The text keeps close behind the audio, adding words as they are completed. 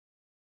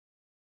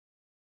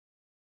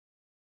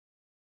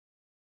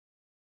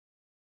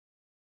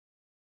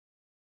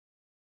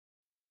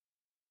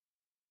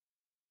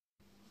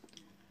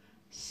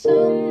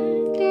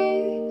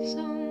Someday,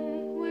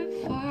 somewhere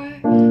far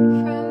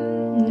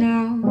from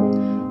now,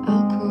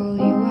 I'll call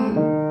you up,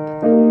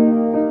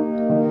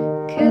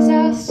 'cause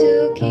I'll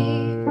still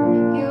keep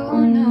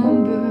your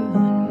number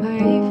on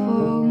my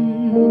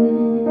phone.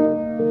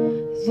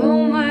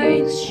 Though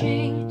mine's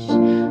changed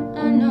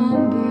a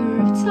number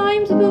of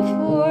times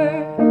before,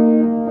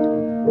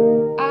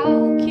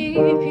 I'll keep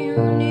you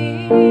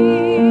near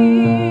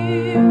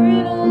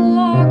in a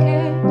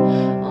locket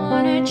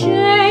on a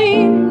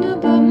chain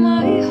above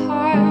my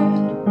heart.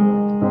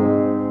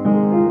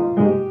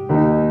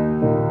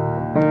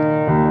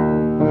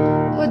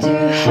 Or do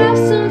you have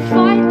some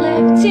fight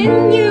left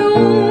in you?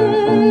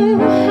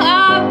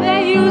 I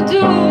bet you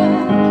do.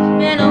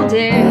 And I'll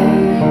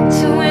dare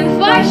to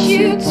invite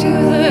you to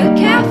the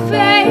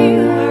cafe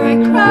where I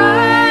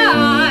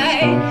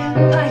cried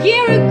a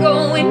year ago,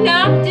 and I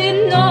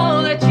didn't know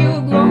that you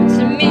were grown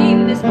to mean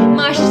this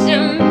much to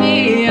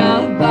me.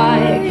 I'll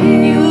buy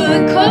you a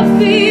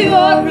coffee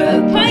or a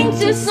pint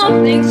of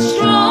something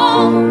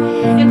strong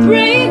and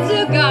pray